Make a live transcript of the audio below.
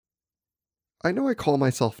I know I call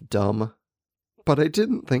myself dumb, but I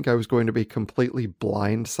didn't think I was going to be completely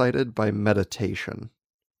blindsided by meditation.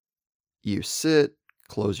 You sit,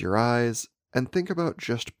 close your eyes, and think about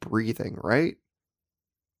just breathing, right?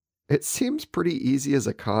 It seems pretty easy as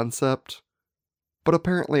a concept, but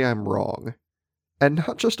apparently I'm wrong. And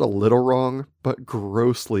not just a little wrong, but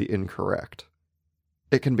grossly incorrect.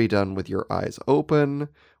 It can be done with your eyes open,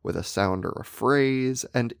 with a sound or a phrase,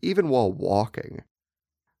 and even while walking.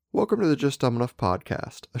 Welcome to the Just Dumb Enough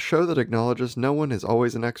podcast, a show that acknowledges no one is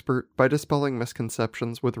always an expert by dispelling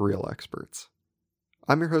misconceptions with real experts.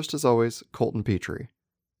 I'm your host as always, Colton Petrie.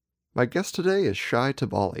 My guest today is Shai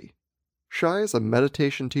Tabali. Shai is a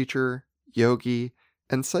meditation teacher, yogi,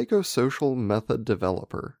 and psychosocial method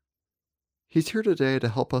developer. He's here today to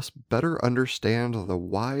help us better understand the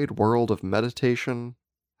wide world of meditation,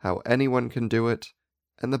 how anyone can do it,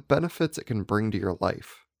 and the benefits it can bring to your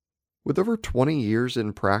life. With over 20 years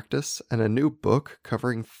in practice and a new book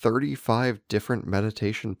covering 35 different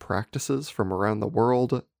meditation practices from around the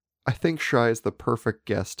world, I think Shai is the perfect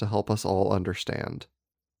guest to help us all understand.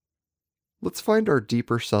 Let's find our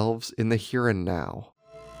deeper selves in the here and now.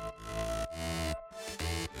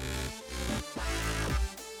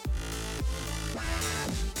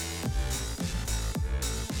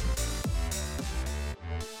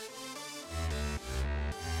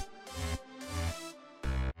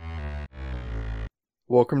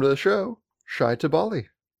 Welcome to the show, Shai Tabali.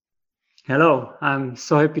 Hello, I'm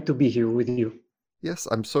so happy to be here with you. Yes,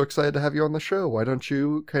 I'm so excited to have you on the show. Why don't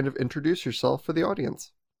you kind of introduce yourself for the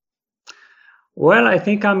audience? Well, I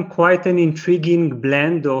think I'm quite an intriguing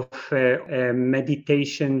blend of a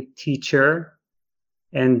meditation teacher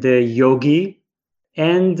and a yogi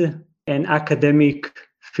and an academic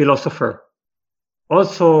philosopher.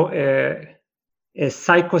 Also a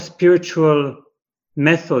psycho-spiritual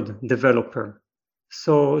method developer.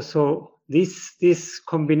 So this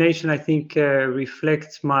combination, I think,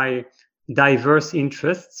 reflects my diverse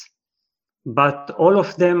interests, but all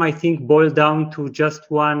of them, I think, boil down to just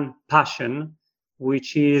one passion,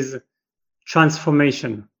 which is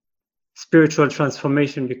transformation, spiritual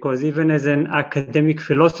transformation, because even as an academic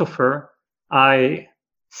philosopher, I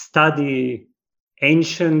study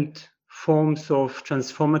ancient forms of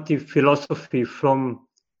transformative philosophy from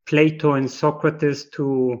Plato and Socrates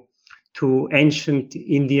to ancient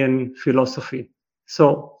Indian philosophy.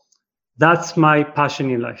 So that's my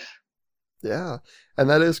passion in life. Yeah, and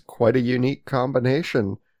that is quite a unique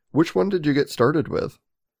combination. Which one did you get started with?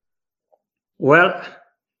 Well,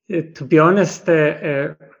 to be honest,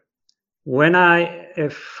 when I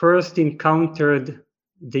first encountered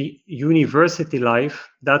the university life,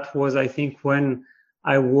 that was, I think, when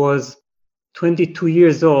I was 22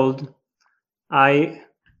 years old. I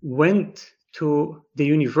went to the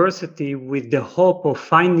university with the hope of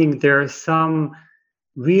finding there some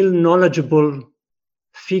real knowledgeable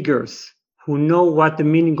figures who know what the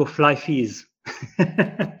meaning of life is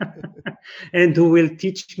and who will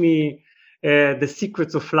teach me the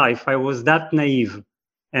secrets of life. I was that naive.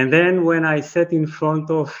 And then when I sat in front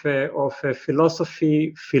of a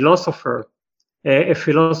philosophy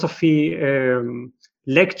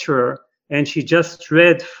lecturer, and she just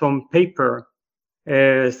read from paper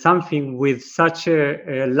something with such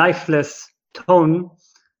a lifeless tone,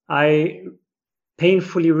 I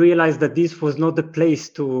painfully realized that this was not the place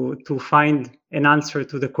to find an answer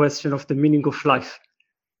to the question of the meaning of life,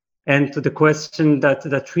 and to the question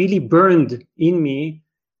that really burned in me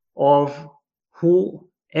of who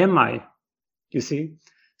am I, you see?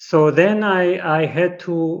 So then I had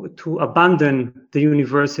to abandon the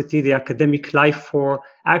university, the academic life, for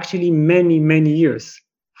actually many, many years,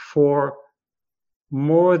 for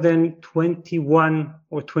more than 21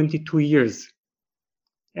 or 22 years.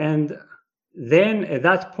 And then at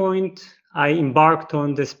that point, I embarked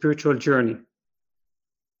on the spiritual journey.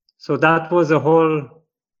 So that was a whole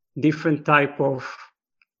different type of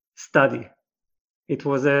study. It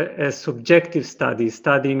was a subjective study,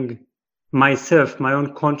 studying myself, my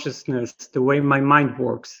own consciousness, the way my mind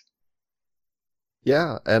works.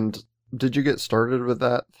 Yeah, and did you get started with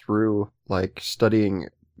that through like studying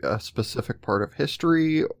a specific part of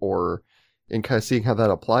history or in kind of seeing how that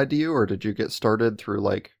applied to you, or did you get started through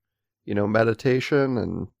like,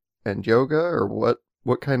 meditation and yoga, or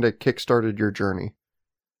what kind of kickstarted your journey?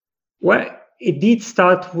 Well, it did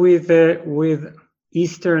start with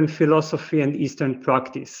Eastern philosophy and Eastern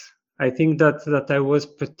practice. I think that I was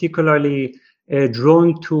particularly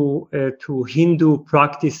drawn to Hindu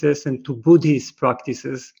practices and to Buddhist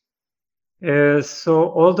practices.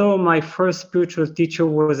 So although my first spiritual teacher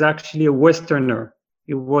was actually a Westerner,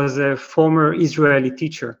 it was a former Israeli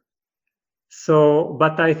teacher. So,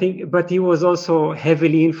 but he was also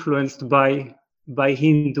heavily influenced by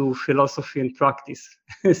Hindu philosophy and practice.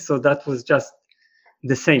 So that was just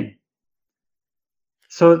the same.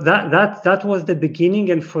 So that was the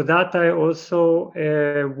beginning, and for that I also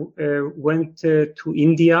went to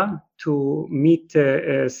India to meet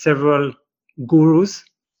several gurus,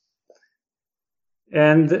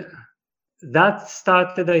 and that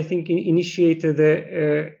started, I think, initiated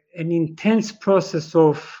an intense process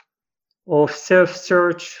of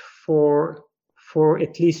self-search for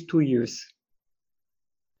at least 2 years.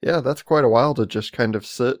 Yeah, that's quite a while to just kind of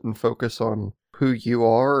sit and focus on who you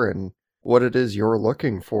are and what it is you're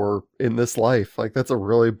looking for in this life. Like, that's a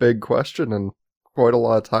really big question and quite a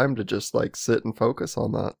lot of time to just like sit and focus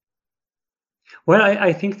on that. Well,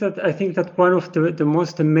 I think that one of the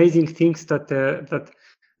most amazing things that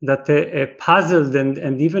puzzled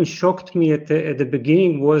and even shocked me at the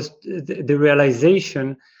beginning was the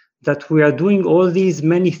realization that we are doing all these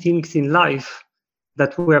many things in life,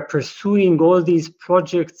 that we are pursuing all these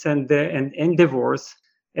projects and endeavors,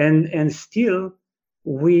 and still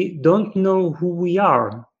we don't know who we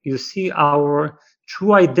are. You see, our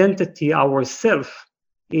true identity, our self,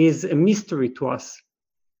 is a mystery to us.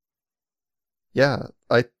 Yeah,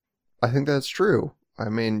 I think that's true. I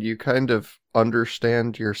mean, you kind of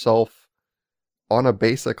understand yourself on a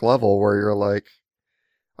basic level where you're like,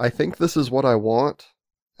 I think this is what I want,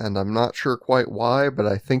 and I'm not sure quite why, but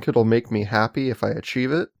I think it'll make me happy if I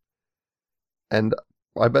achieve it. And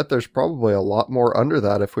I bet there's probably a lot more under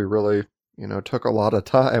that if we really, took a lot of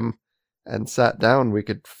time and sat down, we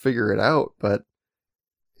could figure it out. But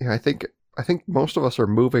I think most of us are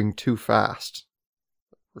moving too fast.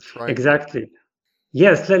 We're trying. Exactly.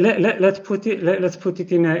 Yes, let's put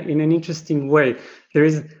it in an interesting way.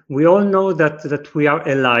 We all know that we are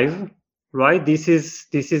alive, right? This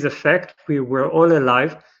is a fact. We're all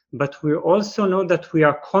alive, but we also know that we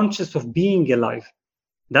are conscious of being alive.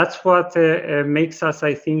 That's what makes us,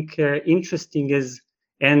 I think, interesting as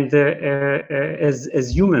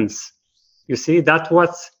humans. You see, that's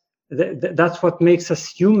what makes us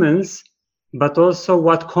humans, but also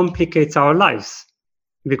what complicates our lives.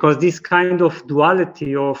 Because this kind of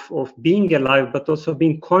duality of being alive, but also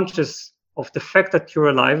being conscious of the fact that you're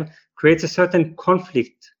alive, creates a certain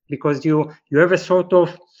conflict, because you have a sort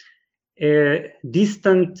of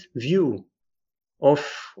distant view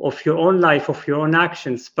of your own life, of your own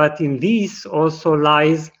actions. But in this also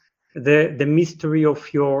lies the mystery of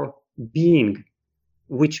your being,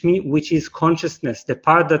 which is consciousness, the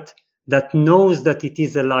part that knows that it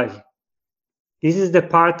is alive. This is the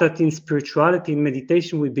part that in spirituality, in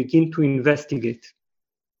meditation, we begin to investigate.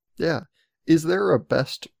 Yeah. Is there a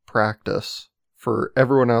best practice for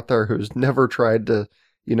everyone out there who's never tried to,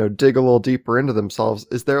 dig a little deeper into themselves?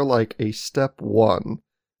 Is there like a step one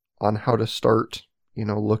on how to start,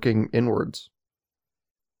 looking inwards?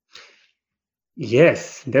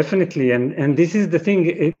 Yes, definitely. And this is the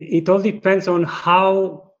thing. It all depends on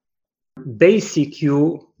how basic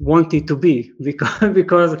you want it to be,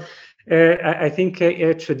 because I think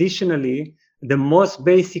traditionally the most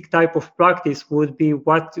basic type of practice would be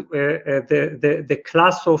what the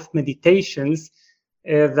class of meditations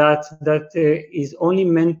that is only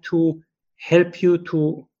meant to help you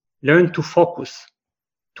to learn to focus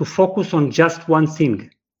on just one thing.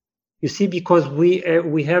 You see, because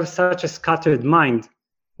we have such a scattered mind,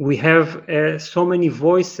 we have so many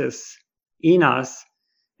voices in us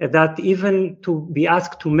that even to be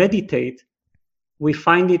asked to meditate, we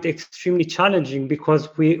find it extremely challenging, because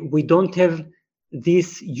we don't have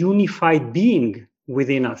this unified being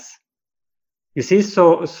within us. You see,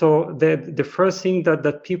 so the first thing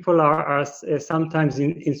that people are sometimes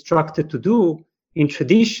instructed to do in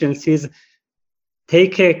traditions is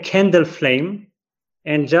take a candle flame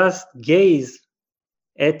and just gaze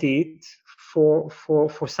at it for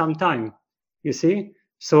some time. You see,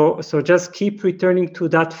 so just keep returning to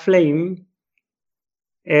that flame,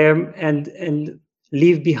 and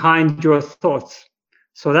leave behind your thoughts.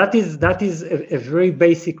 So that is a very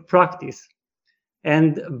basic practice,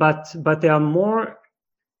 but there are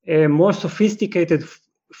more sophisticated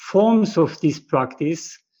forms of this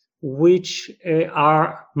practice, which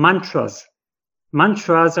are mantras.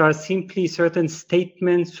 Mantras are simply certain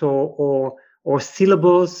statements or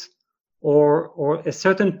syllables or a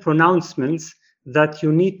certain pronouncements that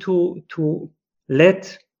you need to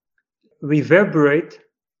let reverberate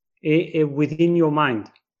within your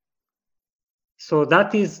mind. So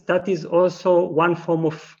that is also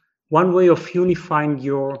one way of unifying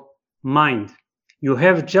your mind. You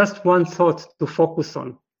have just one thought to focus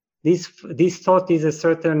on. This thought is a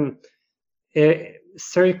certain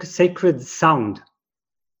sacred sound.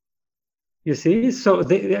 You see, so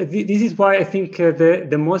this is why I think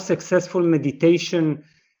the most successful meditation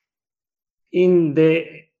in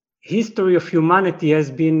the history of humanity has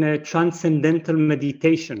been transcendental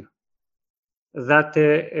meditation that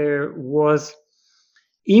was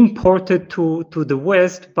imported to the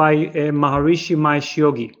West by Maharishi Mahesh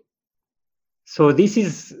Yogi. So this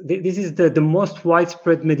is the most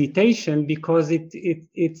widespread meditation because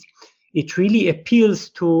it really appeals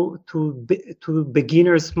to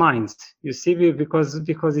beginners' minds. You see,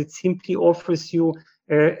 because it simply offers you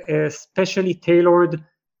a specially tailored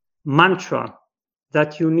mantra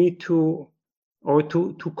that you need to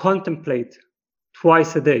contemplate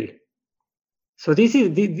twice a day. So this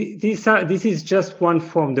is just one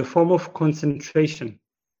form, the form of concentration.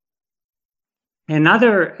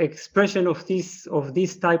 Another expression of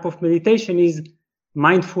this type of meditation is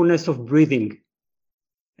mindfulness of breathing.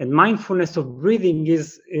 And mindfulness of breathing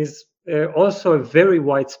is also a very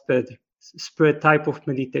widespread type of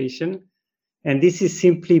meditation. And this is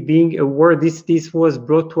simply being aware. This was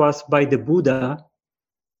brought to us by the Buddha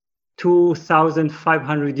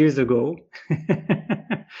 2,500 years ago.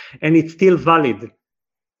 And it's still valid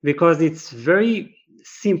because it's very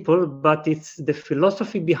simple, but the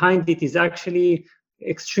philosophy behind it is actually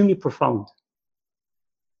extremely profound.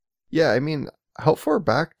 Yeah, I mean, how far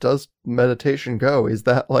back does meditation go? Is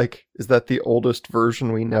that the oldest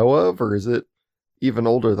version we know of, or is it even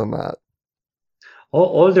older than that?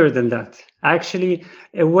 Older than that. Actually,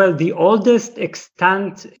 well, the oldest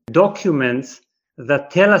extant documents that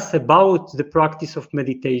tell us about the practice of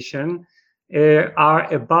meditation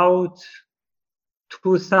are about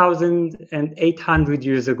 2,800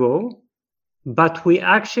 years ago. But we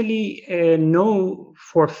actually know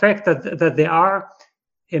for a fact that there are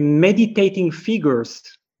meditating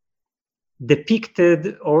figures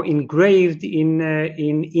depicted or engraved in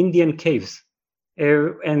Indian caves.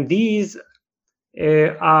 And these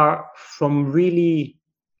are from a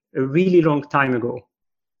really long time ago.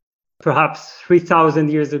 Perhaps 3,000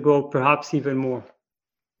 years ago, perhaps even more.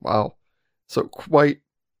 Wow. So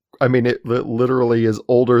it literally is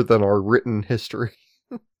older than our written history.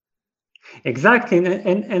 Exactly.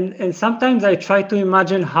 And sometimes I try to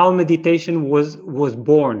imagine how meditation was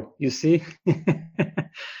born, you see?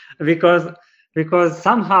 because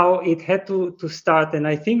somehow it had to start. And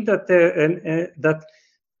I think that that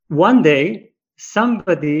one day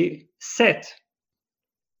somebody sat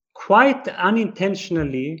quite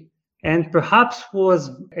unintentionally and perhaps was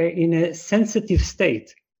in a sensitive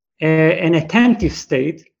state, an attentive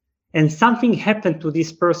state, and something happened to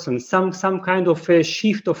this person, some kind of a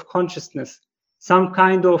shift of consciousness, some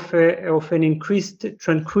kind of an increased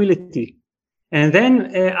tranquility. And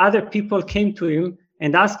then other people came to him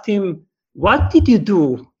and asked him, "What did you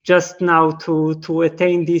do just now to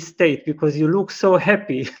attain this state? Because you look so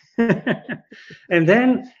happy." and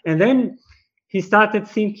then he started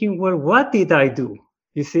thinking, well, what did I do?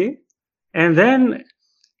 You see? And then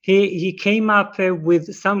he came up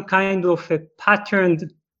with some kind of a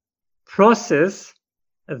patterned process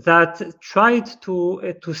that tried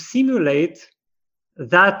to simulate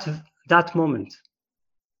that moment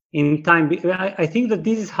in time. I think that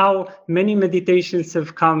this is how many meditations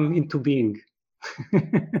have come into being.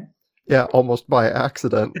 Yeah, almost by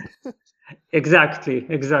accident. Exactly.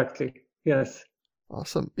 Yes.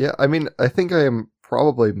 Awesome. Yeah, I mean, I think I am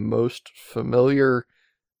probably most familiar,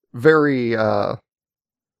 very at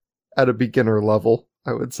a beginner level,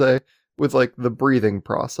 I would say, with like the breathing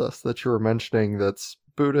process that you were mentioning that's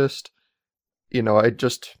Buddhist. You know, I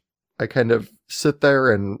kind of sit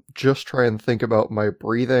there and just try and think about my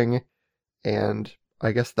breathing, and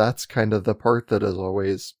I guess that's kind of the part that has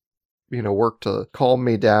always, worked to calm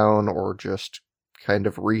me down or just kind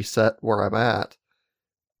of reset where I'm at.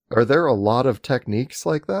 Are there a lot of techniques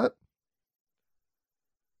like that?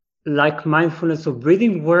 Like mindfulness of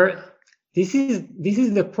breathing, where this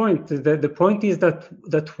is the point. The point is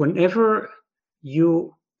that whenever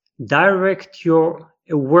you direct your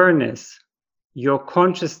awareness, your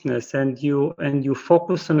consciousness, and you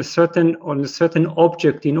focus on a certain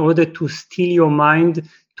object in order to still your mind,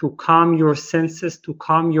 to calm your senses, to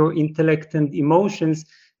calm your intellect and emotions,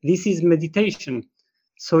 this is meditation.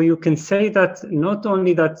 So you can say that not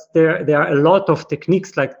only that there are a lot of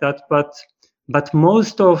techniques like that, but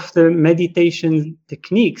most of the meditation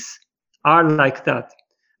techniques are like that.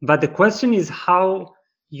 But the question is how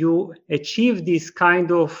you achieve this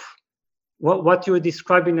kind of, what you're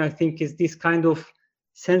describing, I think, is this kind of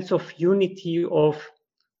sense of unity of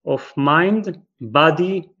mind,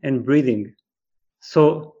 body, and breathing.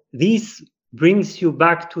 So this brings you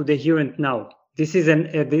back to the here and now. This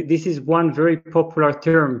is one very popular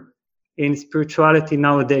term in spirituality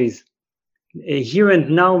nowadays. Here and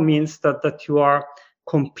now means that you are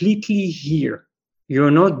completely here.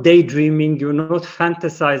 You're not daydreaming, you're not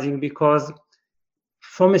fantasizing, because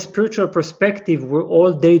from a spiritual perspective, we're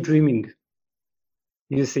all daydreaming,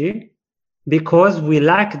 you see, because we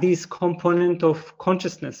lack this component of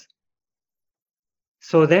consciousness.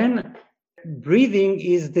 So then breathing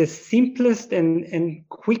is the simplest and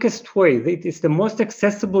quickest way. It is the most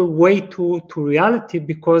accessible way to reality,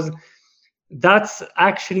 because that's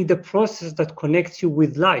actually the process that connects you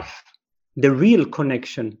with life, the real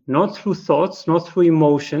connection, not through thoughts, not through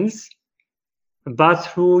emotions, but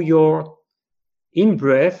through your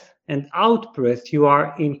in-breath and out-breath. You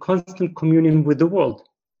are in constant communion with the world.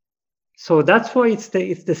 So that's why it's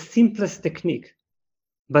the simplest technique.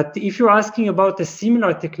 But if you're asking about a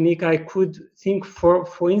similar technique, I could think,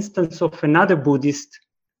 for instance, of another Buddhist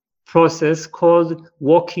process called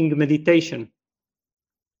walking meditation.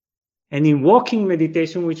 And in walking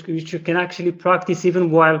meditation, which you can actually practice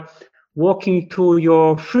even while walking to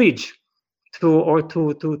your fridge,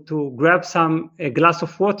 to grab a glass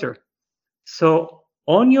of water. So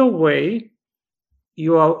on your way,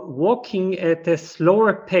 you are walking at a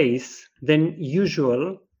slower pace than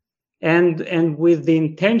usual, and with the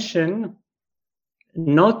intention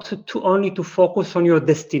not to only to focus on your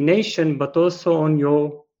destination, but also on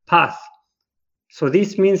your path. So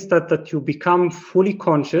this means that you become fully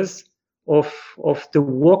conscious of the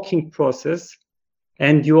walking process,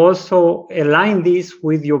 and you also align this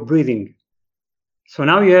with your breathing. So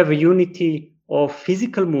now you have a unity of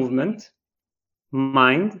physical movement,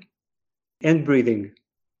 mind, and breathing.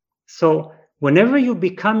 So whenever you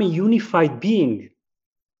become a unified being,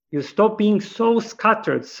 you stop being so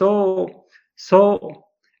scattered, so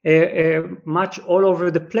much all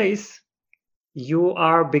over the place, you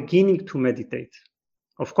are beginning to meditate.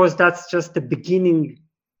 Of course, that's just the beginning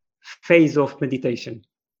phase of meditation.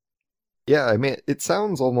 Yeah, I mean, it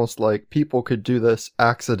sounds almost like people could do this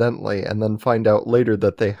accidentally and then find out later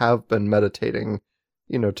that they have been meditating,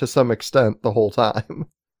 to some extent the whole time.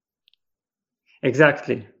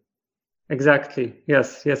 Exactly.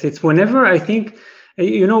 Yes. It's whenever I think,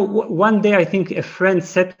 one day I think a friend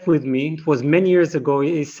sat with me, it was many years ago,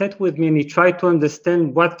 he sat with me and he tried to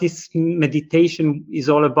understand what this meditation is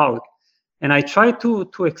all about. And I tried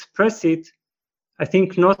to express it, I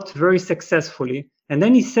think not very successfully. And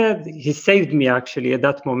then he saved me actually at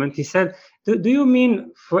that moment. He said, do you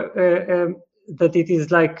mean that it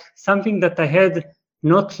is like something that I had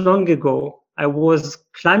not long ago? I was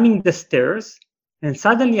climbing the stairs and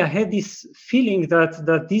suddenly I had this feeling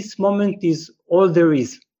that this moment is all there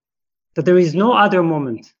is, that there is no other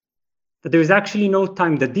moment, that there is actually no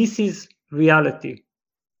time, that this is reality.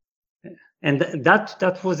 And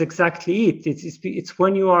that was exactly it. It's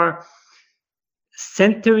when you are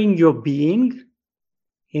centering your being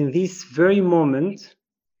in this very moment,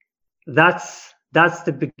 that's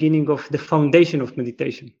the beginning of the foundation of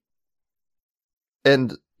meditation.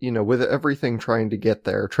 And, with everything trying to get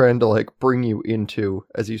there, trying to bring you into,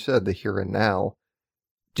 as you said, the here and now,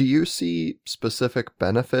 do you see specific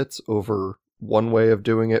benefits over one way of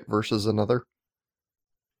doing it versus another?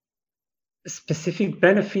 Specific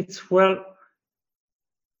benefits? Well,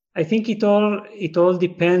 I think it all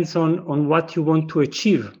depends on what you want to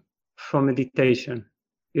achieve from meditation.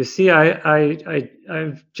 You see,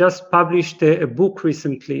 I've just published a book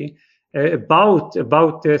recently about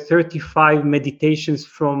 35 meditations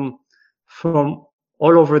from all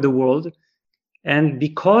over the world. And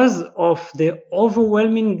because of the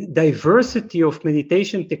overwhelming diversity of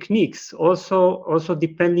meditation techniques, also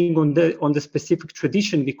depending on the specific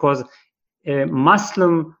tradition, because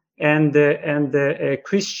Muslim and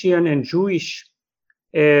Christian and Jewish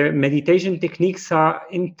meditation techniques are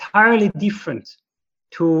entirely different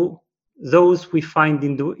to those we find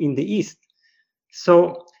in the East.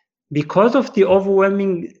 So because of the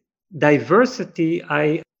overwhelming diversity,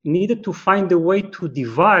 I needed to find a way to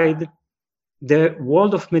divide the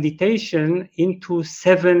world of meditation into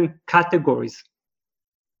 7 categories.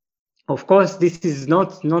 Of course, this is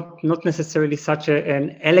not necessarily such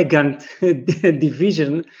an elegant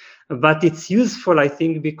division, but it's useful, I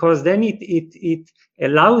think, because then it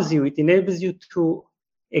allows you, it enables you to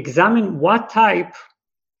examine what type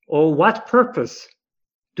or what purpose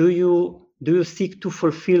do you seek to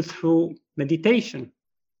fulfill through meditation.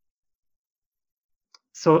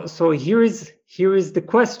 So here is the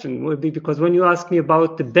question, would be, because when you ask me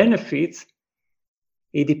about the benefits,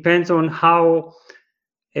 it depends on how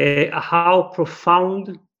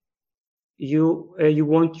profound you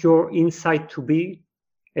want your insight to be.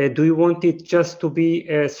 Do you want it just to be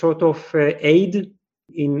a sort of aid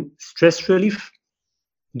in stress relief?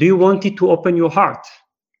 Do you want it to open your heart?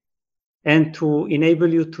 and to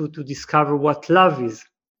enable you to discover what love is?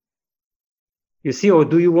 You see, or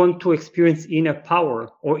do you want to experience inner power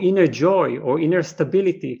or inner joy or inner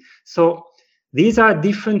stability? So these are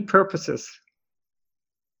different purposes.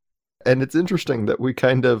 And it's interesting that we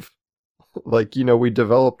kind of, like, we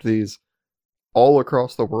developed these all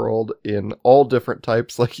across the world in all different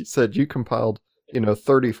types. Like you said, you compiled,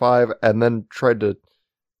 35 and then tried to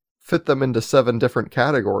fit them into 7 different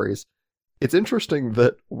categories. It's interesting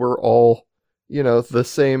that we're all, the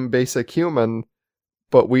same basic human,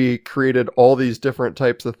 but we created all these different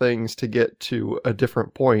types of things to get to a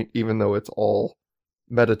different point, even though it's all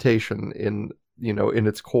meditation in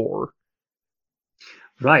its core.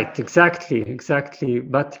 Right, exactly.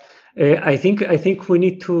 But I think we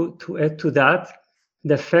need to add to that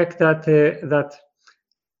the fact that that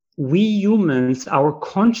we humans, our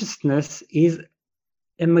consciousness is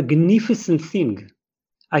a magnificent thing.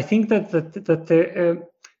 I think that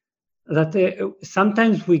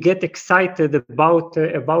sometimes we get excited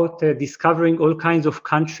about discovering all kinds of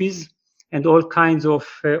countries and all kinds of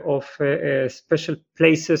special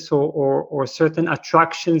places or certain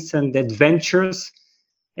attractions and adventures,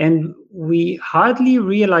 and we hardly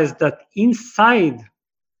realize that inside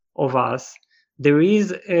of us there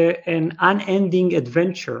is an unending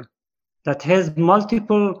adventure that has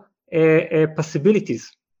multiple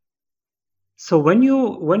possibilities. So when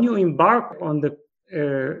you embark on the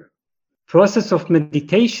process of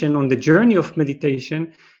meditation, on the journey of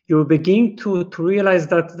meditation, you begin to realize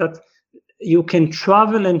that you can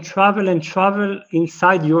travel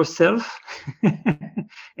inside yourself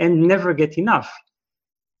and never get enough.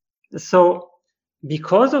 So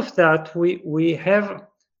because of that, we have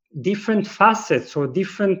different facets or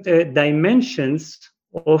different dimensions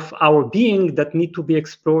of our being that need to be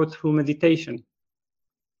explored through meditation.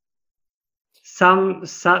 Some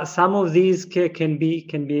of these can be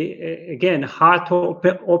again heart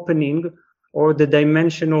opening, or the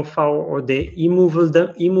dimension of the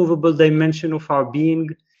immovable dimension of our being,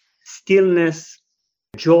 stillness,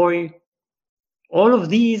 joy. All of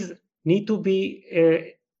these need to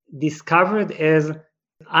be discovered as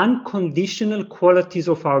unconditional qualities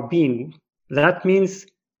of our being. That means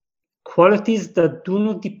qualities that do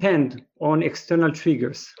not depend on external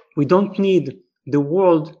triggers. We don't need the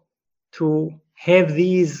world to have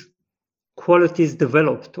these qualities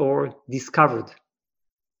developed or discovered.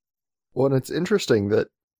 Well, and it's interesting that,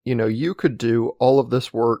 you could do all of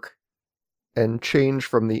this work and change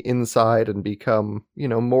from the inside and become,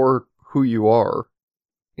 more who you are.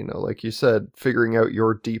 Like you said, figuring out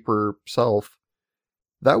your deeper self.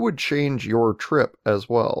 That would change your trip as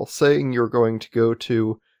well. Saying you're going to go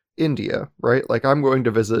to India, right? Like, I'm going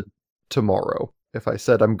to visit tomorrow. If I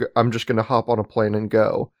said I'm just going to hop on a plane and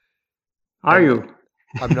go. Are you?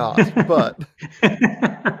 I'm not, but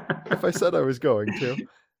if I said I was going to,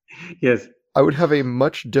 yes, I would have a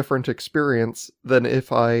much different experience than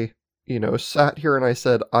if I, sat here and I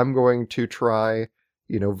said, I'm going to try,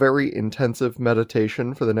 very intensive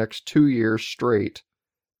meditation for the next 2 years straight,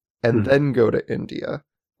 and then go to India.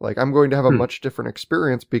 Like, I'm going to have a much different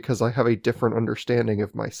experience because I have a different understanding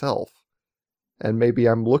of myself. And maybe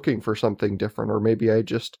I'm looking for something different, or maybe I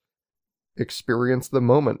just experience the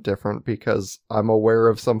moment different because I'm aware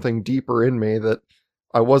of something deeper in me that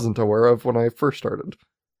I wasn't aware of when I first started.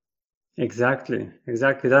 Exactly.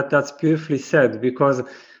 That's beautifully said, because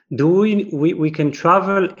we can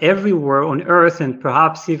travel everywhere on Earth and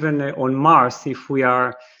perhaps even on Mars if we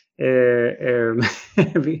are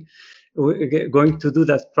we're going to do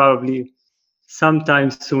that probably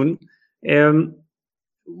sometime soon.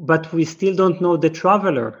 But we still don't know the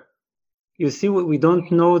traveler. You see, we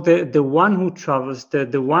don't know the one who travels,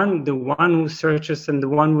 the one who searches, and the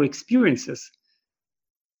one who experiences.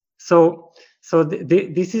 So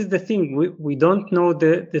this is the thing. We don't know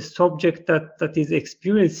the subject that is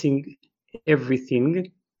experiencing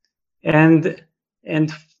everything, and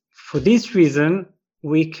for this reason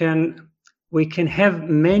we can have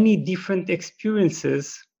many different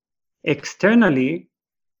experiences externally.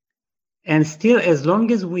 And still, as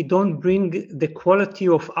long as we don't bring the quality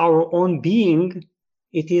of our own being,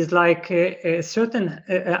 it is like a certain,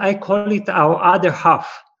 I call it our other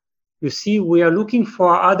half. You see, we are looking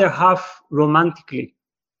for our other half romantically.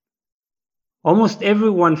 Almost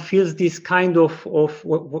everyone feels this kind of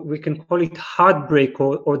what we can call it heartbreak,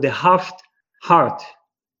 or the half heart.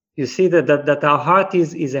 You see that our heart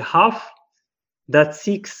is a half that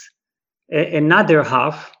seeks another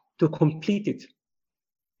half to complete it.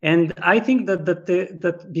 And I think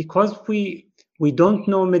that because we don't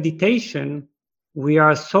know meditation, we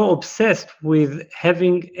are so obsessed with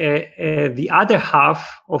having the other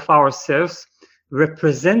half of ourselves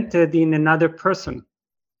represented in another person,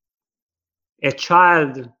 a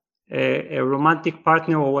child, a romantic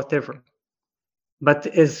partner, or whatever. But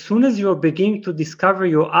as soon as you're beginning to discover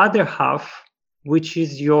your other half, which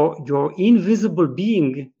is your invisible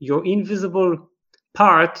being, your invisible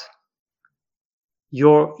part,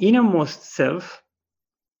 your innermost self,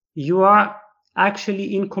 you are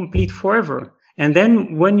actually incomplete forever. And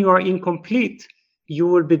then when you are incomplete, you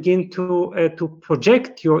will begin to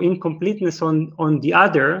project your incompleteness on the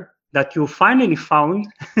other that you finally found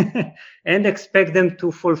and expect them to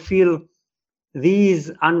fulfill these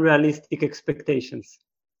unrealistic expectations.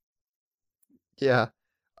 Yeah.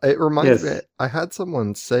 It reminds me, I had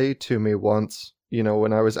someone say to me once,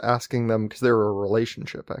 when I was asking them, because they were a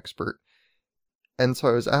relationship expert. And so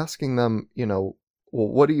I was asking them, well,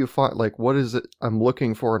 what do you find? Like, what is it I'm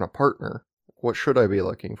looking for in a partner? What should I be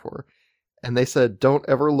looking for? And they said, don't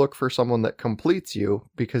ever look for someone that completes you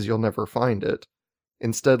because you'll never find it.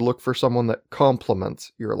 Instead, look for someone that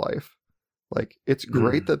complements your life. Like, it's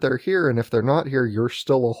great that they're here, and if they're not here, you're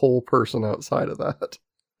still a whole person outside of that.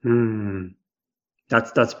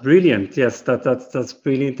 That's brilliant. Yes, that's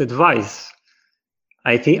brilliant advice.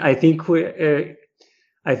 I think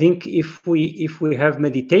if we have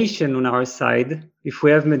meditation on our side, if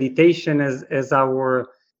we have meditation as our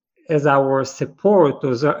support,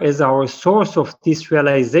 as our source of this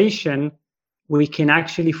realization, we can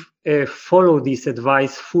actually follow this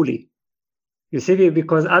advice fully. You see,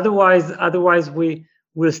 because otherwise we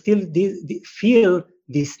will still feel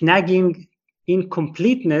this nagging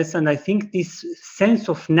incompleteness, and I think this sense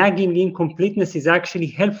of nagging incompleteness is actually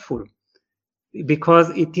helpful because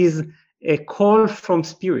it is a call from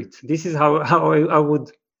spirit. This is how I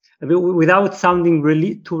would, without sounding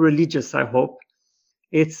really too religious, I hope.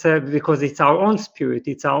 It's because it's our own spirit,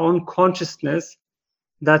 it's our own consciousness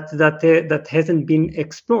that hasn't been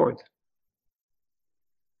explored.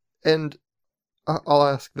 And I'll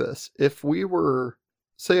ask this: if we were,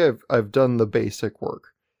 say, I've done the basic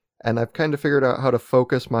work, and I've kind of figured out how to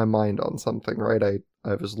focus my mind on something, right?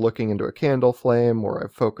 I was looking into a candle flame, or I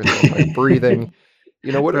focused on my breathing.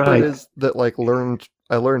 Whatever it is that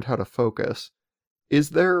I learned how to focus. Is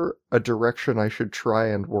there a direction I should try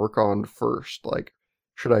and work on first? Like,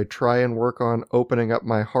 should I try and work on opening up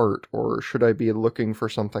my heart, or should I be looking for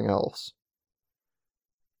something else?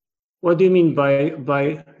 What do you mean by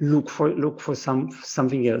look for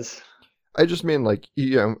something else? I just mean, like,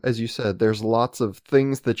 as you said, there's lots of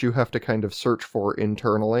things that you have to kind of search for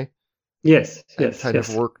internally. Yes.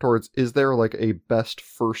 Of work towards. Is there like a best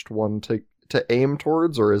first one to aim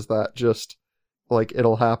towards, or is that just like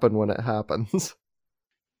it'll happen when it happens?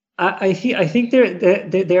 I think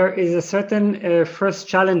there is a certain first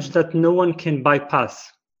challenge that no one can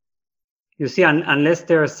bypass. You see, unless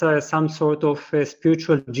there's some sort of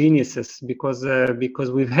spiritual geniuses, because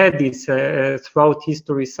we've had this throughout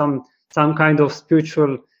history, some kind of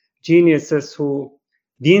spiritual geniuses who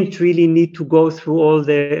didn't really need to go through all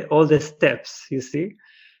the steps. You see,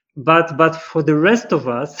 but for the rest of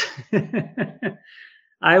us,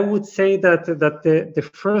 I would say that the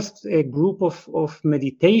first group of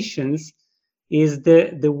meditations is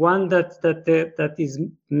the one that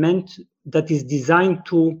is designed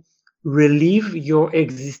to relieve your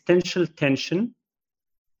existential tension,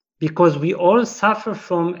 because we all suffer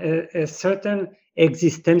from a certain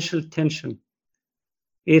existential tension.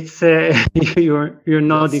 It's you're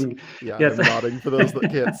nodding. Yes. Yeah, yes. I'm nodding for those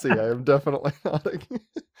that can't see. I am definitely nodding.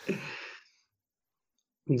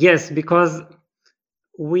 Yes, because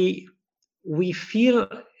we feel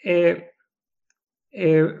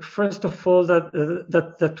first of all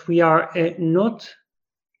that we are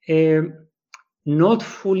not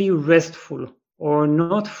fully restful, or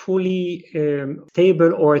not fully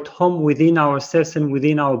stable or at home within ourselves and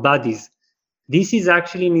within our bodies. This is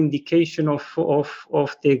actually an indication of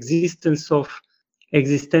the existence of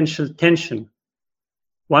existential tension.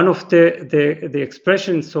 One of the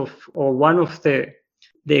expressions of, or one of the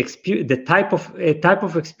type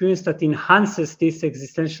of experience that enhances this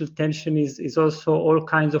existential tension is also all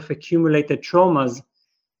kinds of accumulated traumas,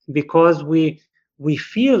 because we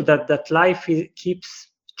feel that life keeps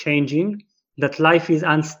changing, that life is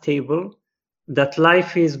unstable, that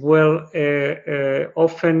life is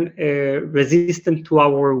often resistant to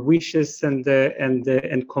our wishes and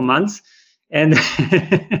commands, and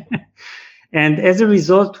and as a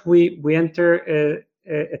result we enter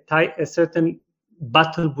a certain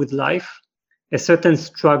battle with life, a certain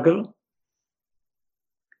struggle.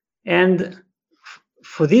 And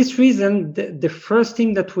for this reason, the first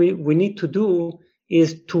thing that we need to do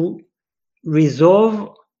is to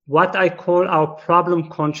resolve what I call our problem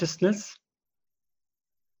consciousness,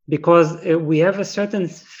 because we have a certain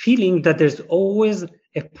feeling that there's always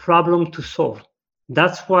a problem to solve.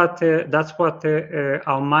 That's what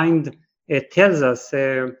our mind tells us.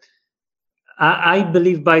 I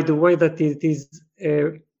believe, by the way, that it is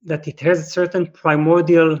that it has certain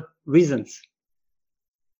primordial reasons.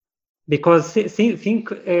 Because think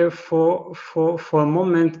for a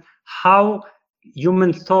moment how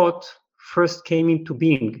human thought first came into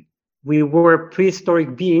being. We were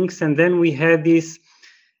prehistoric beings, and then we had this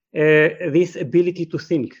ability to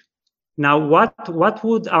think. Now, what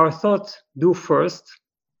would our thought do first?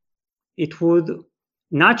 It would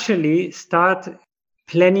naturally start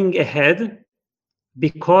planning ahead,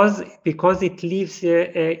 because it lives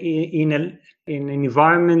in an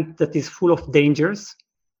environment that is full of dangers,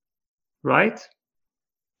 right?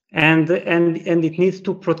 And it needs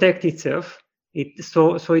to protect itself.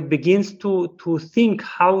 So it begins to think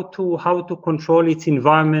how to control its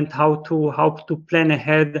environment, how to plan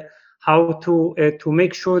ahead, how to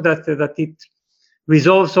make sure that it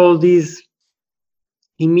resolves all these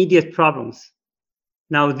immediate problems.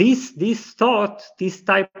 Now, this thought, this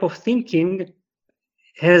type of thinking,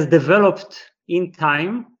 has developed in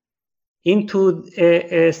time into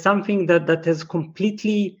something that has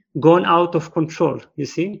completely gone out of control. You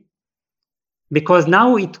see, because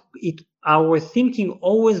now our thinking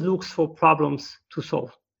always looks for problems to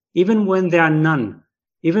solve, even when there are none,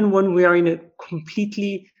 even when we are in a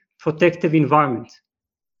completely protective environment.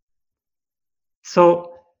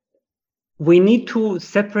 So we need to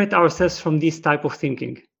separate ourselves from this type of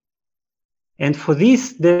thinking. And for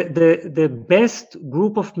this, the best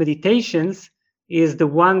group of meditations is the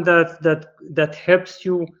one that helps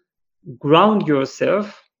you ground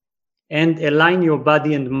yourself and align your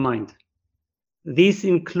body and mind. This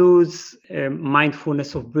includes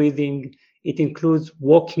mindfulness of breathing. It includes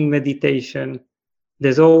walking meditation.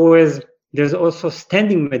 There's also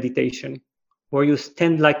standing meditation, where you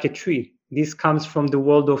stand like a tree. This comes from the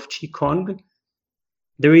world of Qigong.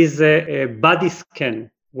 There is a body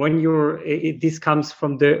scan. This comes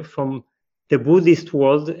from the Buddhist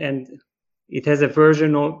world, and it has a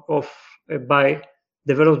version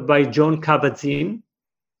developed by Jon Kabat-Zinn,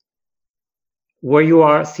 where you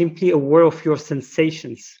are simply aware of your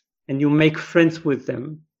sensations and you make friends with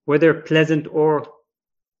them, whether pleasant or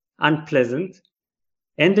unpleasant.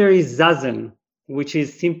 And there is Zazen, which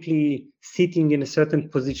is simply sitting in a certain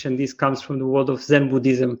position. This comes from the world of Zen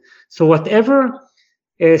Buddhism. So whatever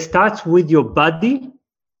starts with your body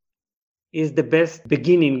is the best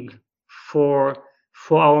beginning for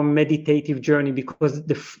our meditative journey, because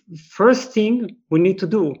the first thing we need to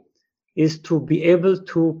do is to be able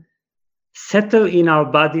to settle in our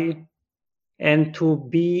body and to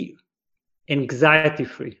be anxiety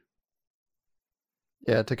free.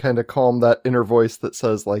 Yeah, to kind of calm that inner voice that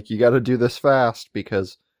says, like, you got to do this fast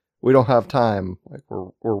because we don't have time. Like,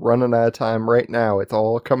 we're running out of time right now. It's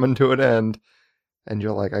all coming to an end. And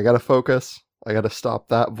you're like, I got to focus. I got to stop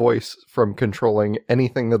that voice from controlling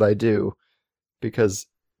anything that I do, because,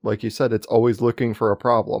 like you said, it's always looking for a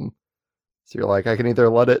problem. So you're like, I can either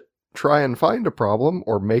let it try and find a problem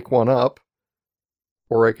or make one up,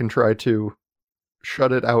 or I can try to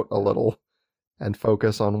shut it out a little and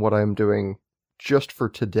focus on what I'm doing just for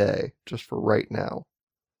today, just for right now.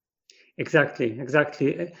 Exactly.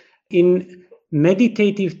 In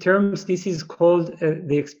meditative terms, this is called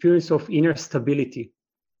the experience of inner stability.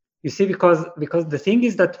 You see, because the thing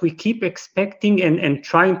is that we keep expecting and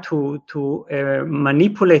trying to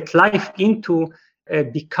manipulate life into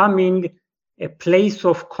becoming a place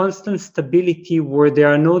of constant stability where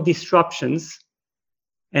there are no disruptions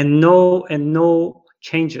and no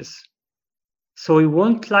changes. So we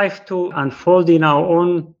want life to unfold in our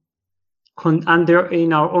own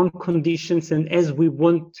conditions and as we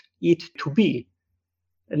want it to be.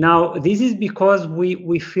 Now, this is because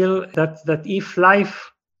we feel that if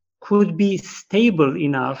life could be stable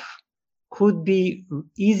enough, could be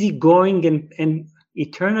easygoing and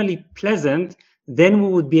eternally pleasant, then we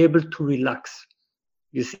would be able to relax.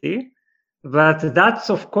 You see? But that's,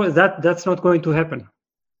 of course, that's not going to happen.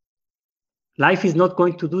 Life is not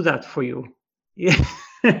going to do that for you.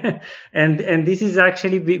 and this is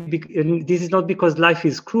actually this is not because life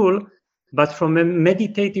is cruel, but from a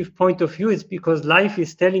meditative point of view, it's because life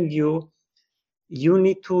is telling you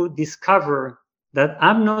need to discover that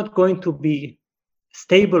I'm not going to be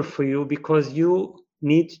stable for you, because you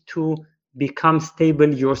need to become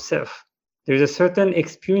stable yourself. There's a certain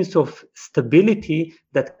experience of stability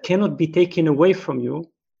that cannot be taken away from you.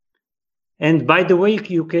 And by the way,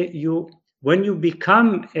 when you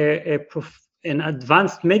become an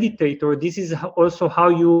advanced meditator, this is also how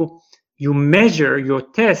you measure your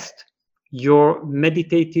test your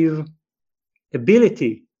meditative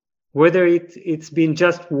ability, whether it's been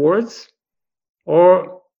just words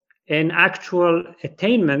or an actual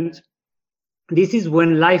attainment. This is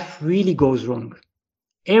when life really goes wrong.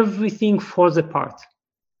 Everything falls apart.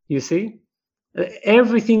 You see,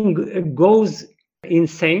 everything goes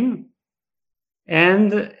insane.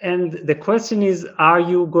 And the question is, are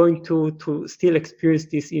you going to still experience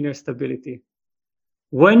this inner stability?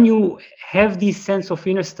 When you have this sense of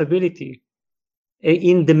inner stability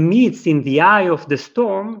in the eye of the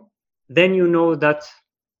storm, then you know that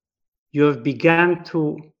you have begun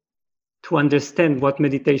to understand what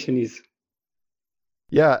meditation is.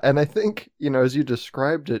 Yeah, and I think, as you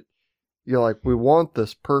described it, you're like, we want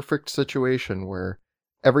this perfect situation where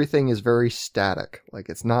everything is very static, like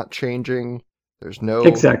it's not changing. There's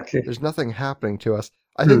nothing happening to us.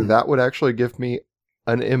 I think that would actually give me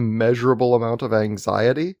an immeasurable amount of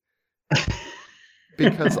anxiety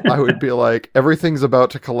because I would be like, everything's about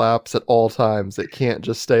to collapse at all times. It can't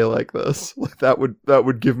just stay like this. Like that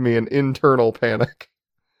would give me an internal panic.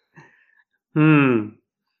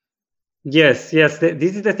 Yes.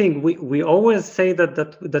 This is the thing. We always say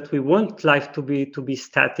that we want life to be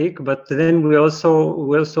static, but then we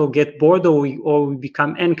also get bored or we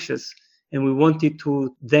become anxious, and we want it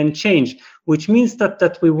to then change. Which means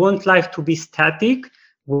that we want life to be static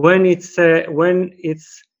when it's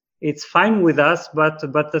fine with us, but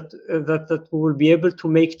that we will be able to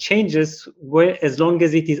make changes as long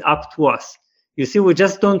as it is up to us. You see, we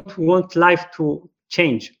just don't want life to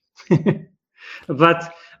change.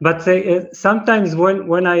 But sometimes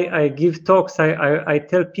when I give talks, I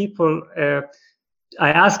tell people, I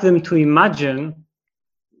ask them to imagine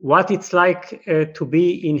what it's like to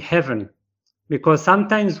be in heaven, because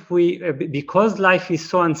sometimes because life is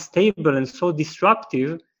so unstable and so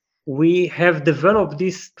disruptive, we have developed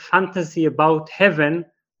this fantasy about heaven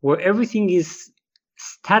where everything is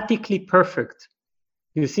statically perfect.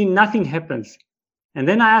 You see, nothing happens. And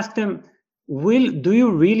then I ask them, do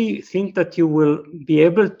you really think that you will be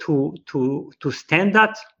able to stand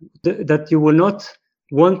that you will not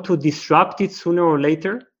want to disrupt it sooner or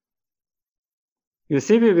later? You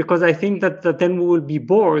see, because I think that then we will be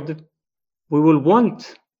bored. We will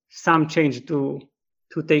want some change to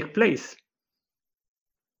take place.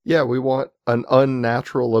 Yeah, we want an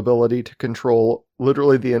unnatural ability to control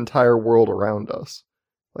literally the entire world around us.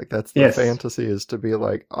 Like that's the fantasy, is to be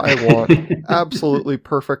like, I want absolutely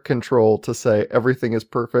perfect control, to say everything is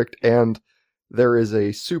perfect and there is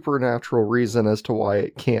a supernatural reason as to why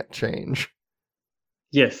it can't change.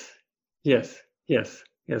 Yes.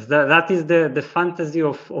 That is the fantasy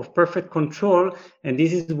of perfect control, and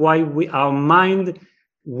this is why our mind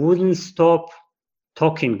wouldn't stop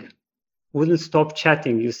talking, wouldn't stop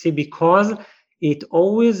chatting. You see, because it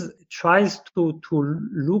always tries to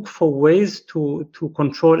look for ways to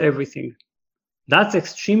control everything. That's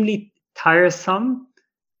extremely tiresome,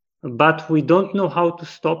 but we don't know how to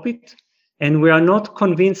stop it, and we are not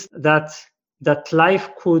convinced that life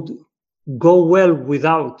could go well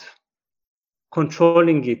without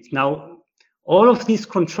controlling it. Now, all of this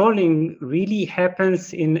controlling really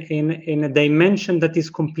happens in a dimension that is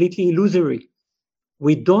completely illusory.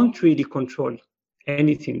 We don't really control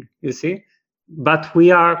anything, you see, but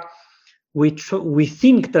we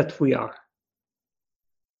think that we are.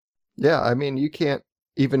 Yeah, I mean, you can't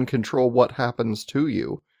even control what happens to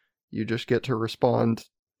you. You just get to respond.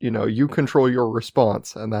 You control your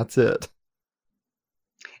response, and that's it.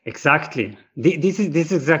 Exactly. This is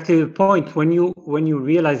exactly the point. When you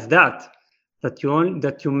realize that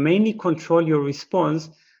you mainly control your response,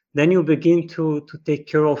 then you begin to take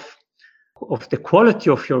care of the quality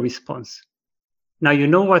of your response. Now, you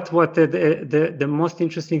know what the most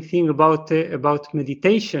interesting thing about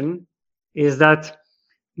meditation is that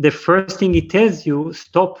the first thing it tells you,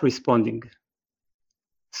 stop responding.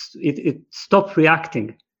 Stop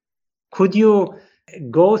reacting. Could you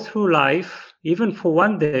go through life, even for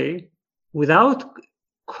one day, without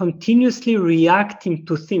continuously reacting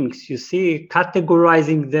to things? You see,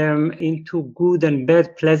 categorizing them into good and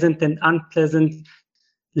bad, pleasant and unpleasant,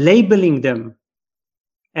 labeling them,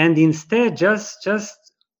 and instead just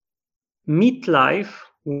meet life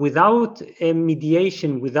without a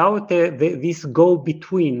mediation, without this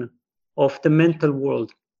go-between of the mental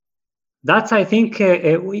world. That's, I think,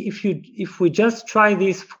 if we just try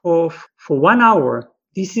this for 1 hour,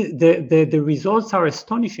 this is the results are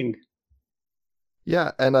astonishing.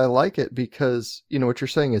 Yeah, and I like it because, what you're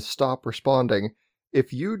saying is stop responding.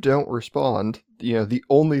 If you don't respond, the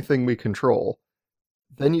only thing we control,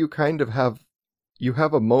 then you kind of have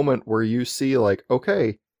a moment where you see like,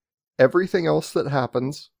 okay, everything else that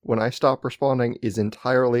happens when I stop responding is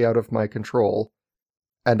entirely out of my control,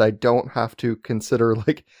 and I don't have to consider,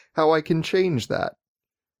 like, how I can change that.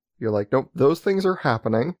 You're like, nope, those things are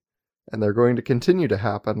happening, and they're going to continue to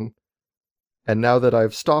happen, and now that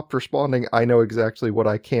I've stopped responding, I know exactly what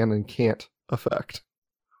I can and can't affect.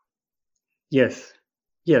 Yes.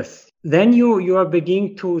 Then you are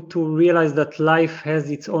beginning to realize that life has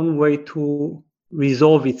its own way to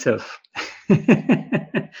resolve itself.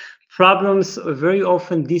 Problems very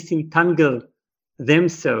often disentangle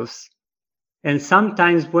themselves. And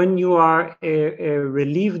sometimes when you are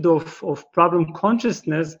relieved of problem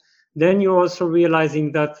consciousness, then you're also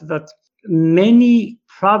realizing that many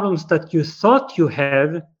problems that you thought you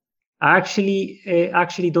had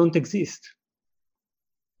actually don't exist.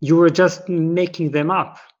 You were just making them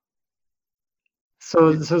up.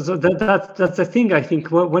 So that's the thing, I think,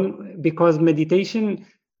 because meditation,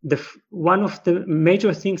 one of the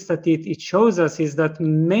major things that it shows us is that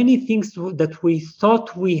many things that we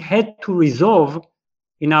thought we had to resolve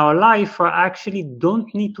in our life are actually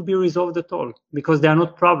don't need to be resolved at all, because they are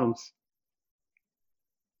not problems.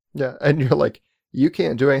 Yeah, and you're like, you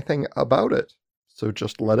can't do anything about it, so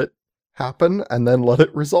just let it happen and then let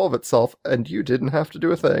it resolve itself, and you didn't have to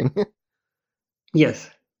do a thing. Yes.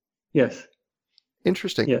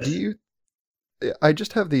 Interesting. Yes. I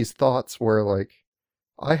just have these thoughts where, like,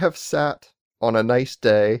 I have sat on a nice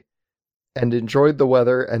day and enjoyed the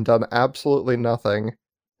weather and done absolutely nothing,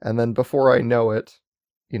 and then before I know it,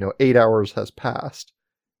 8 hours has passed.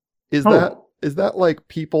 Is that like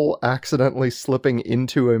people accidentally slipping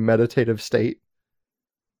into a meditative state?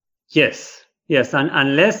 Yes, and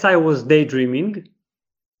unless I was daydreaming,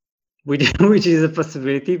 which is a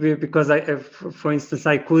possibility, because for instance,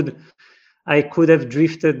 I could have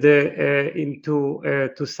drifted into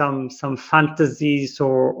to some fantasies and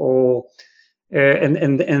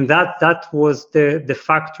that was the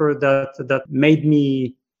factor that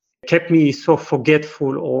kept me so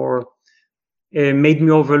forgetful or made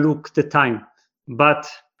me overlook the time. But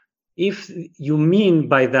if you mean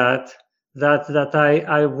by that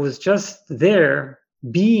I was just there,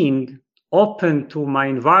 being open to my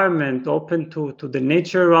environment, open to the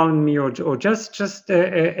nature around me, or just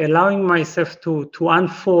allowing myself to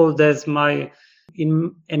unfold as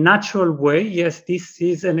in a natural way, yes, this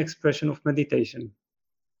is an expression of meditation.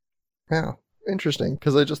 Yeah, interesting,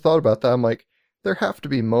 because I just thought about that. I'm like, there have to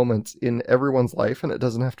be moments in everyone's life, and it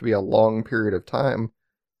doesn't have to be a long period of time,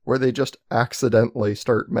 where they just accidentally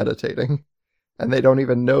start meditating, and they don't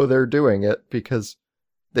even know they're doing it because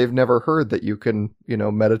they've never heard that you can,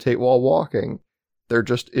 meditate while walking. They're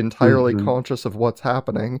just entirely conscious of what's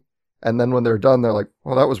happening, and then when they're done, they're like,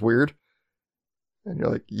 well, that was weird. And you're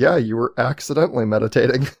like, yeah, you were accidentally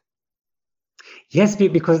meditating. Yes,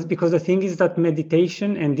 because the thing is that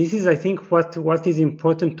meditation, and this is, I think, what is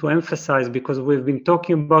important to emphasize, because we've been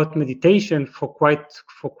talking about meditation for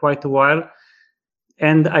quite a while,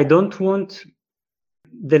 and I don't want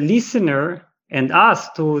the listener and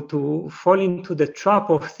us to fall into the trap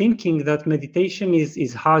of thinking that meditation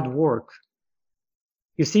is hard work.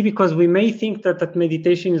 You see, because we may think that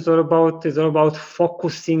meditation is all about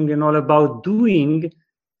focusing and all about doing,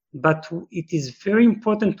 but it is very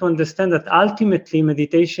important to understand that ultimately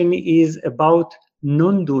meditation is about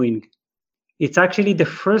non-doing. It's actually the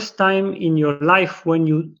first time in your life when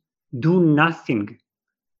you do nothing,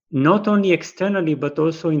 not only externally but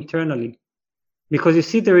also internally. Because you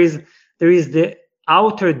see, there is the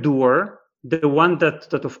outer doer, the one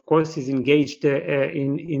that of course is engaged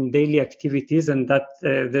in daily activities, and that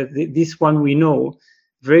this one we know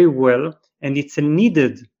very well, and it's a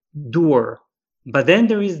needed doer. But then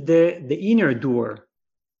there is the inner doer,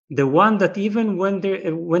 the one that even when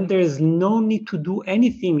there is no need to do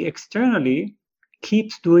anything externally,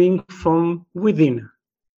 keeps doing from within,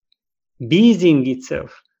 busying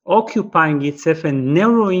itself, occupying itself, and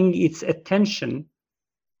narrowing its attention,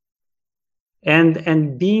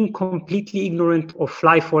 and being completely ignorant of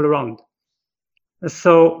life all around.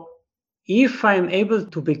 So if I'm able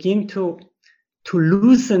to begin to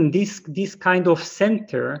loosen this kind of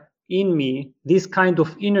center in me, this kind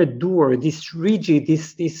of inner doer, this rigid,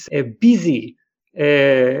 this busy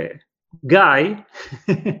guy,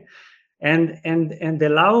 and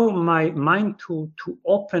allow my mind to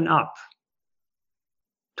open up,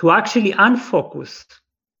 to actually unfocus,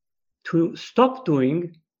 to stop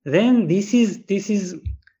doing, then this is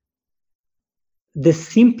the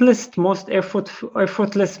simplest, most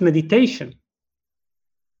effortless meditation.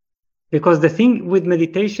 Because the thing with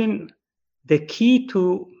meditation, the key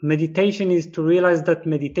to meditation is to realize that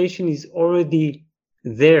meditation is already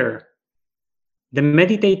there. the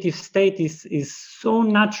meditative state is so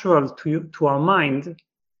natural to our mind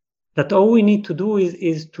that all we need to do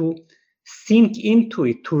is to sink into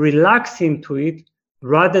it, to relax into it,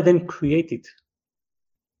 rather than create it.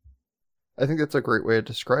 I think that's a great way to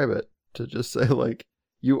describe it, to just say, like,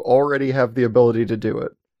 you already have the ability to do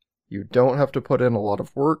it. You don't have to put in a lot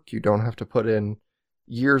of work. You don't have to put in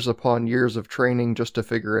years upon years of training just to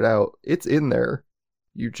figure it out. It's in there.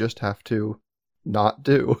 You just have to not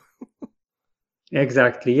do.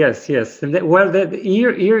 Exactly. Yes. And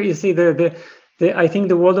here you see I think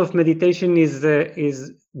the world of meditation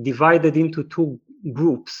is divided into two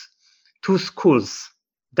groups, two schools.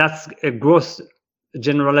 That's a gross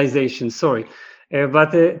generalization. Sorry.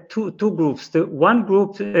 But two groups. The one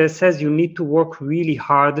group says you need to work really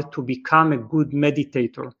hard to become a good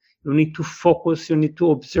meditator. You need to focus. You need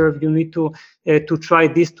to observe. You need to try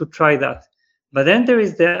this, to try that. But then there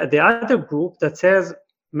is the other group that says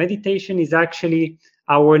meditation is actually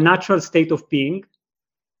our natural state of being.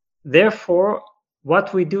 Therefore,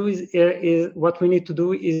 what we do is what we need to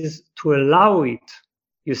do is to allow it.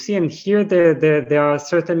 You see, and here there are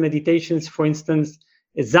certain meditations. For instance,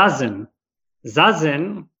 Zazen.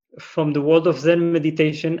 Zazen, from the world of Zen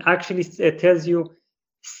meditation, actually tells you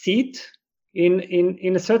sit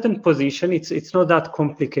in a certain position. It's not that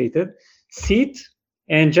complicated. Sit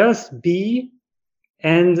and just be,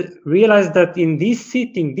 and realize that in this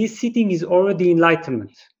sitting is already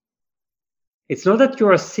enlightenment. It's not that you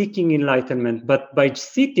are seeking enlightenment, but by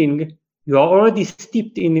sitting, you are already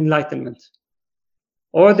steeped in enlightenment.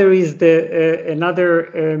 Or there is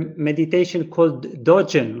another meditation called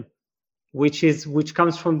Dogen, which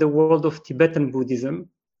comes from the world of Tibetan Buddhism,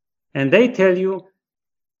 and they tell you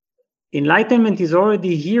enlightenment is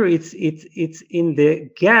already here. It's in the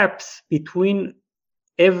gaps between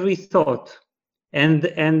every thought and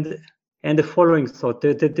the following thought.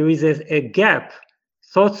 There is a gap.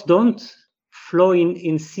 Thoughts don't flow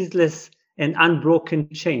in ceaseless and unbroken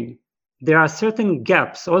chain. There are certain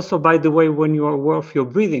gaps. Also, by the way, when you are aware of your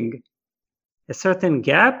breathing, a certain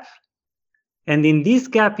gap, and in this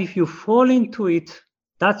gap, if you fall into it,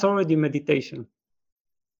 that's already meditation.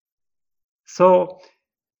 So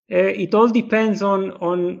it all depends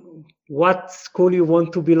on what school you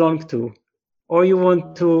want to belong to, or you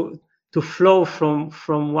want to flow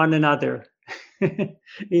from one another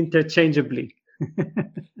interchangeably.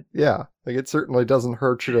 Yeah, like it certainly doesn't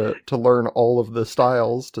hurt you to learn all of the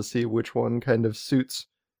styles to see which one kind of suits,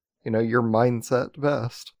 your mindset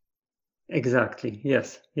best. Exactly.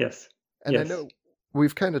 Yes. And yes. I know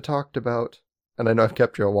we've kind of talked about, and I know I've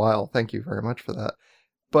kept you a while, thank you very much for that,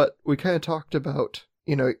 but we kind of talked about,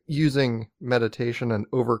 using meditation and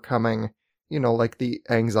overcoming, like the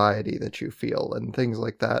anxiety that you feel and things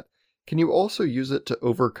like that. Can you also use it to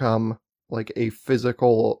overcome like a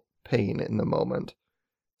physical pain in the moment?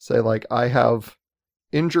 Say like I have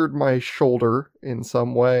injured my shoulder in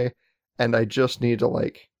some way and I just need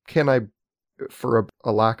to can I, for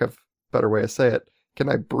a lack of better way to say it, can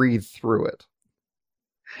I breathe through it?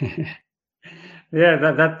 Yeah,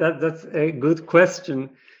 that's a good question.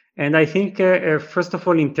 And I think, first of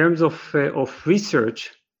all, in terms of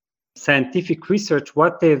research, scientific research,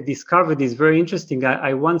 what they've discovered is very interesting.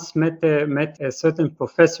 I once met a certain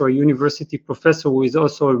professor, a university professor, who is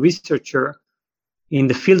also a researcher in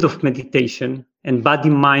the field of meditation and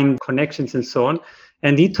body-mind connections and so on.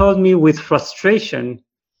 And he told me with frustration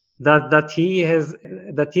that he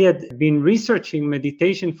had been researching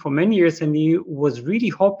meditation for many years, and he was really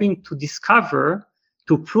hoping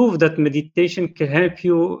to prove that meditation can help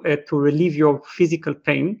you to relieve your physical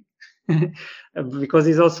pain, because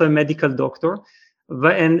he's also a medical doctor.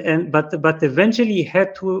 But eventually he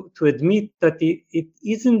had to admit that it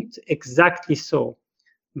isn't exactly so.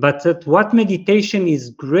 But that what meditation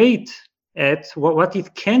is great at, what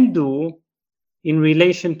it can do in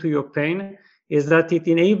relation to your pain, is that it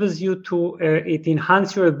enables you to it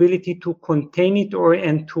enhance your ability to contain it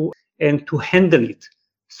and to handle it.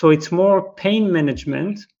 So it's more pain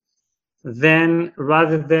management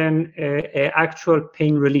rather than actual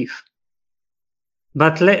pain relief.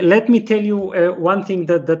 But let me tell you one thing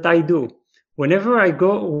that I do. Whenever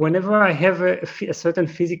I have a certain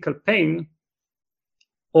physical pain,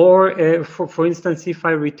 or for instance, if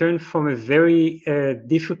I return from a very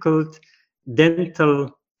difficult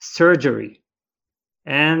dental surgery,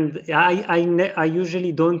 and I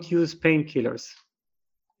usually don't use painkillers.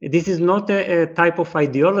 This is not a type of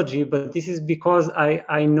ideology, but this is because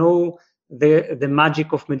I know the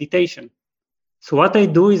magic of meditation. So what I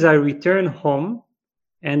do is I return home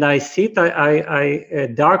and I sit, I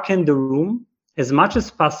darken the room as much as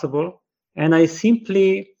possible, and I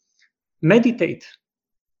simply meditate.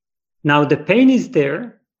 Now the pain is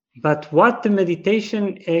there, but what the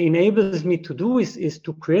meditation enables me to do is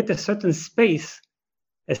to create a certain space,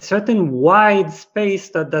 a certain wide space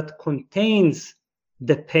that contains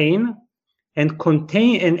the pain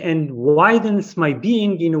and widens my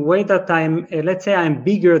being in a way that I'm, let's say I'm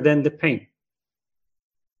bigger than the pain.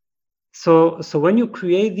 So when you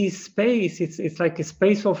create this space, it's like a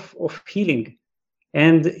space of healing.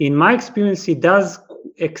 And in my experience, it does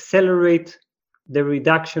accelerate the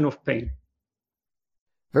reduction of pain.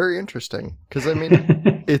 Very interesting. Because, I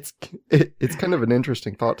mean, it's kind of an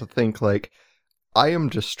interesting thought to think, like, I am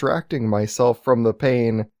distracting myself from the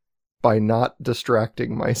pain by not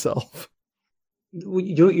distracting myself.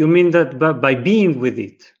 You mean that by being with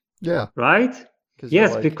it? Yeah. Right?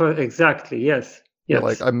 Yes, like, because exactly, yes. Yes.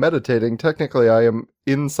 Like, I'm meditating. Technically, I am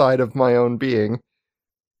inside of my own being.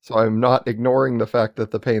 So I'm not ignoring the fact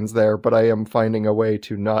that the pain's there, but I am finding a way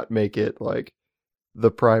to not make it, like,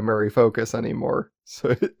 the primary focus anymore.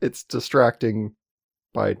 So it's distracting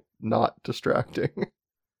by not distracting.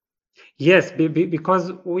 Yes,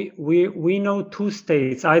 because we know two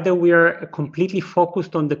states. Either we are completely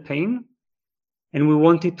focused on the pain and we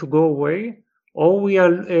want it to go away, or we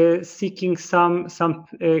are seeking some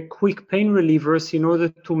quick pain relievers in order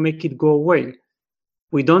to make it go away.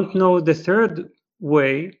 We don't know the third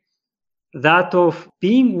way, that of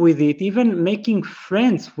being with it, even making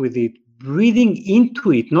friends with it, breathing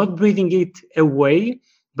into it, not breathing it away,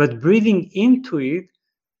 but breathing into it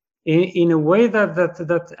in a way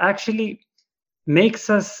that actually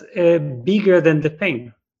makes us bigger than the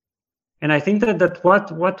pain. And I think that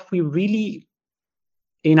what we really,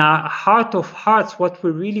 in our heart of hearts, what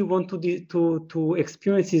we really want to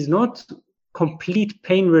experience is not complete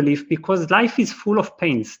pain relief, because life is full of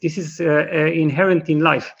pains. This is inherent in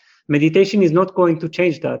life. Meditation is not going to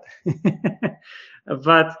change that.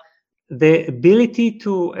 But the ability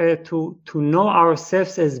to know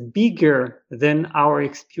ourselves as bigger than our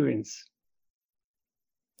experience.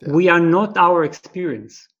 Yeah. We are not our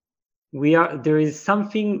experience. There is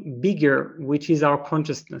something bigger, which is our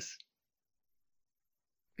consciousness.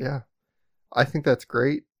 Yeah, I think that's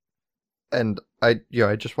great. And I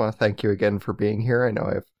just want to thank you again for being here. I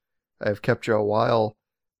know I've kept you a while,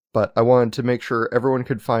 but I wanted to make sure everyone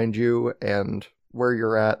could find you and where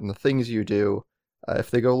you're at and the things you do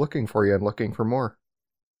if they go looking for you and looking for more.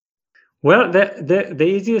 Well, the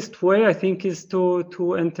easiest way, I think, is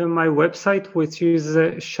to enter my website, which is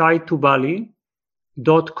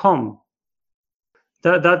shaitubali.com.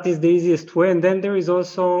 That is the easiest way. And then there is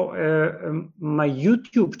also my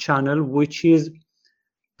YouTube channel, which is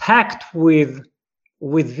packed with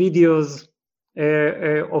videos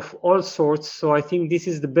of all sorts. So I think this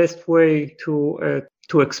is the best way to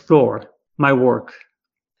explore my work.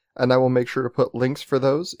 And I will make sure to put links for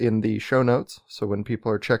those in the show notes. So when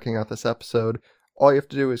people are checking out this episode, all you have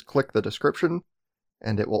to do is click the description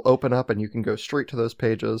and it will open up and you can go straight to those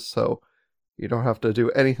pages. So you don't have to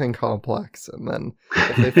do anything complex. And then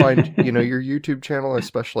if they find, your YouTube channel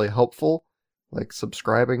especially helpful, like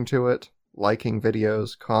subscribing to it, liking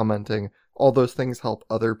videos, commenting, all those things help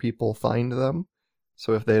other people find them.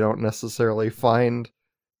 So if they don't necessarily find,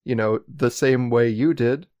 the same way you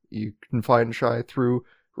did, you can find Shai through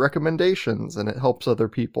recommendations, and it helps other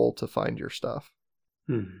people to find your stuff.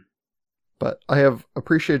 But I have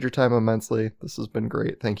appreciated your time immensely. This has been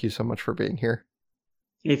great. Thank you so much for being here.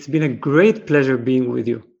 It's been a great pleasure being with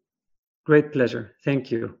you. Great pleasure. Thank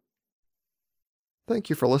you. Thank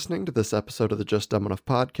you for listening to this episode of the Just Dumb Enough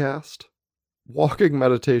podcast. Walking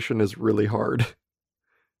meditation is really hard.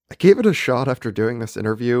 I gave it a shot after doing this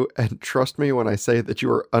interview, and trust me when I say that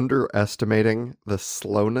you are underestimating the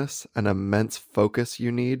slowness and immense focus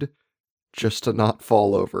you need just to not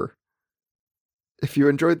fall over. If you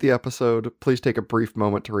enjoyed the episode, please take a brief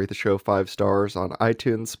moment to rate the show 5 stars on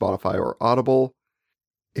iTunes, Spotify, or Audible.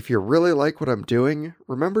 If you really like what I'm doing,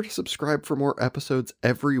 remember to subscribe for more episodes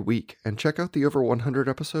every week and check out the over 100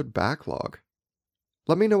 episode backlog.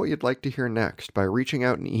 Let me know what you'd like to hear next by reaching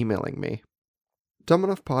out and emailing me.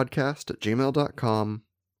 dumbenoughpodcast@gmail.com,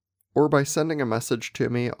 or by sending a message to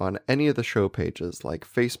me on any of the show pages like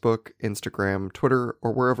Facebook, Instagram, Twitter,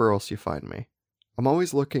 or wherever else you find me. I'm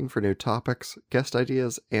always looking for new topics, guest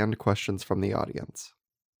ideas, and questions from the audience.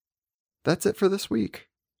 That's it for this week.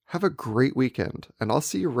 Have a great weekend, and I'll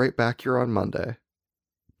see you right back here on Monday.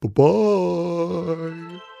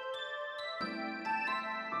 Bye-bye!